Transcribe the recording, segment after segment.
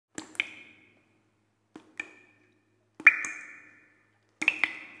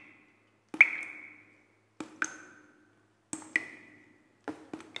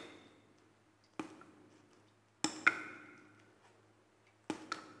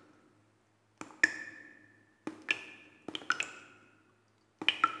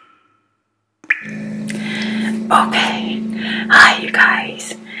Okay, hi you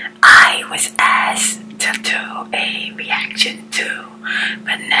guys. I was asked to do a reaction to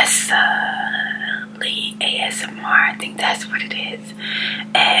Vanessa Lee ASMR. I think that's what it is.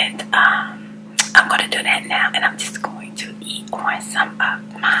 And I'm gonna do that now, and I'm just going to eat on some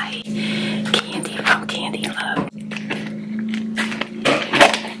of my candy from Candy Love.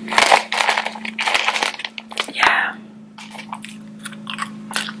 Yeah,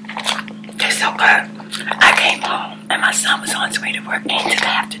 just so good. I came home and my son was on his way to work and he took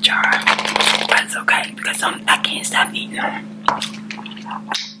half the jar. But it's okay because I can't stop eating them.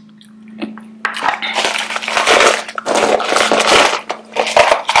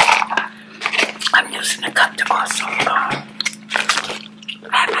 I'm using the cup to also have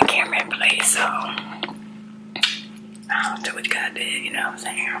my camera in place, so I'll do what you gotta do, you know what I'm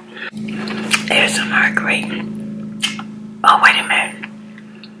saying? ASMR great. Oh, wait a minute.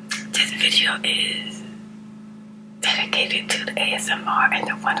 This video is dedicated to the ASMR and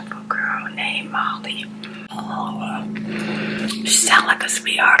the wonderful girl named Molly. Oh, she sounds like a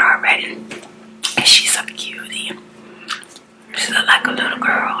sweetheart already. And she's a cutie. She looks like a little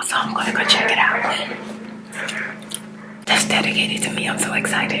girl, so I'm gonna go check it out. That's dedicated to me. I'm so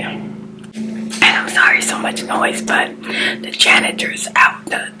excited. And I'm sorry so much noise, but the janitors out,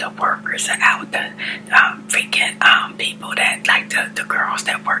 the workers are out, the freaking people that, like the girls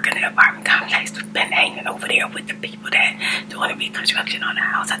that work in the apartment complex have been hanging over there with the people that doing the reconstruction on the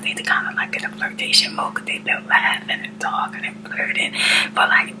house. I think they're kind of like in a flirtation mode because they've been laughing and talking and flirting for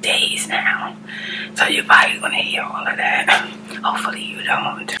like days now. So you're probably going to hear all of that. Hopefully you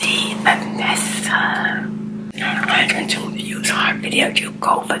don't. See Vanessa. I'm going to use our video. You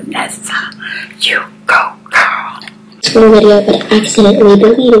go, Vanessa. You go, girl. One video, but I accidentally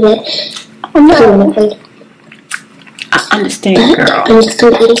deleted it. Oh no. I understand, girl. I'm just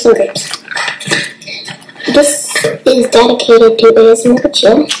going to eat some grapes. This is dedicated to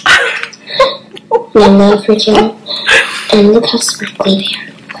ASMRTheChew. My love for channel. And look how sparkly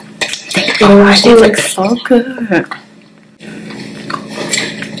they are. Oh, they look so good.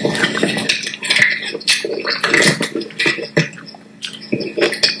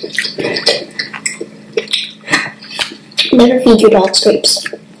 Never feed your dogs grapes.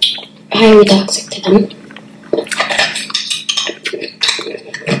 Highly toxic to them.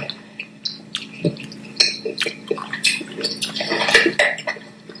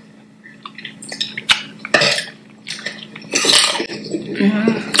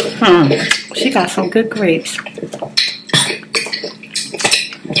 She got some good grapes. They're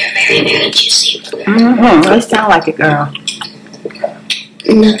very, very juicy. They sound like it, girl.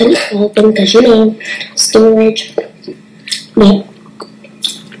 I'm not going to eat them because, you know, storage. Yeah.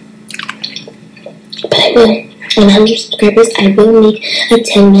 But I will. 100 subscribers, I will make a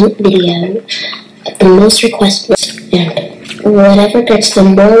 10-minute video of the most requested. And whatever gets the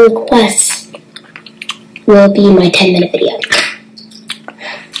more requests will be my 10-minute video.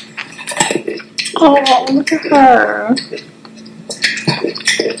 Oh, look at her.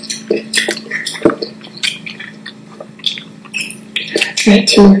 Alright,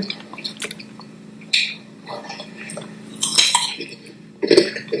 2 more.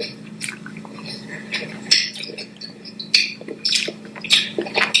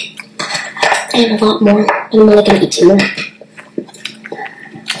 I have a lot more, but I'm only going to eat 2 more.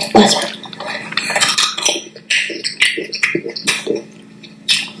 Last one.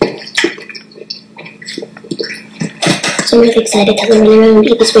 So I'm really excited because I'm running around and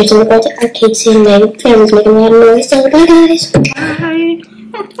eat this weird and go to arcade scene and my family's making a lot of noise. So bye guys. Bye.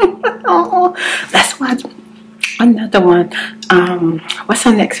 Oh, let's watch another one. What's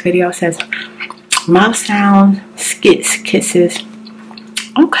our next video? It says mouth sounds, skits, kisses.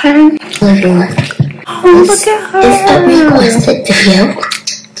 Okay. Oh, look at her. This is a requested video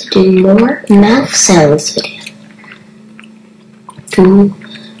to do more mouth sounds video. Do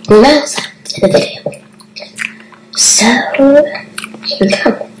mouth sounds in the video. So, here we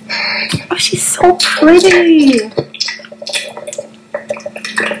go. Oh, she's so pretty.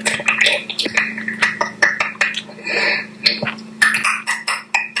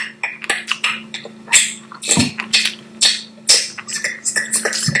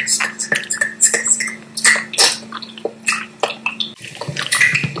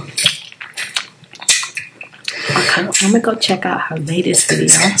 Okay, I'm gonna go check out her latest video.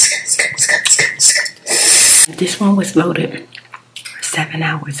 This one was loaded 7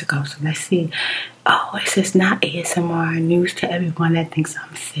 hours ago, so let's see. Oh, it says not ASMR news to everyone that thinks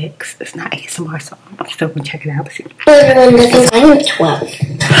I'm 6. It's not ASMR, so I'm still gonna check it out. See. Everyone that thinks I'm 12.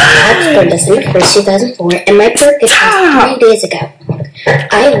 I was born December 1st, 2004, and my birthday was 3 days ago.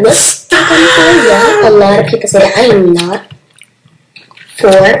 I look young. A lot of people say that I am not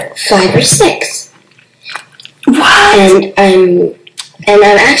 4, 5, or 6. What? And I'm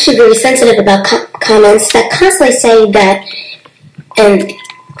actually very sensitive about comments that constantly say that, and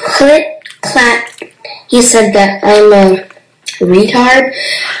clap, you said that I'm a retard.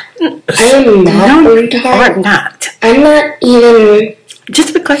 I am not a retard. No, you're not. I'm not even.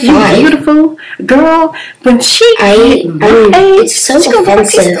 Just because you're beautiful, girl, when it's so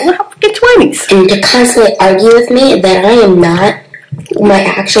offensive. And to constantly argue with me that I am not my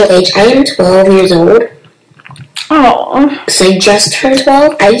actual age. I am 12 years old. Oh. So I just turned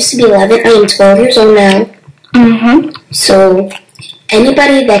 12. I used to be 11. I am 12 years old now. So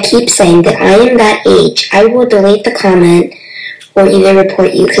anybody that keeps saying that I am that age, I will delete the comment or either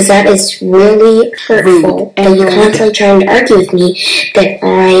report you, because that is really hurtful. And you're constantly trying to argue with me that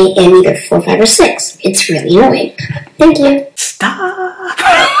I am either 4, 5, or 6. It's really annoying. Thank you. Stop.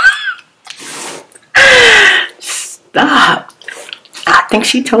 Stop. I think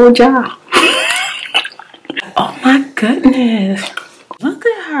she told y'all. Oh my goodness. Look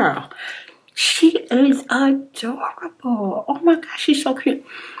at her. She is adorable. Oh my gosh, she's so cute.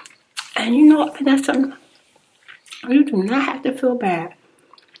 And you know what, Vanessa? You do not have to feel bad.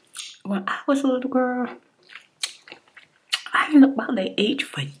 When I was a little girl, I didn't look about their age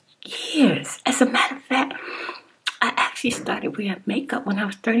for years. As a matter of fact, I actually started wearing makeup when I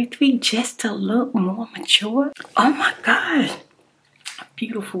was 33 just to look more mature. Oh my gosh.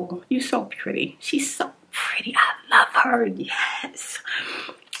 Beautiful. You're so pretty. She's so pretty. I love her. Yes.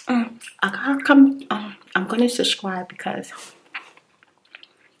 I gotta come. I'm gonna subscribe because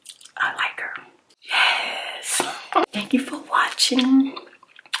I like her. Yes. Thank you for watching.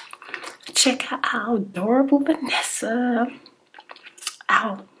 Check out our adorable Vanessa.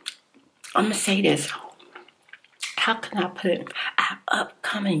 I'm gonna say this. How can I put it? Our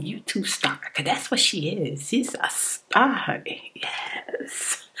upcoming YouTube star, because that's what she is. She's a star.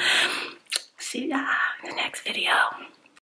 Yes. See y'all in the next video.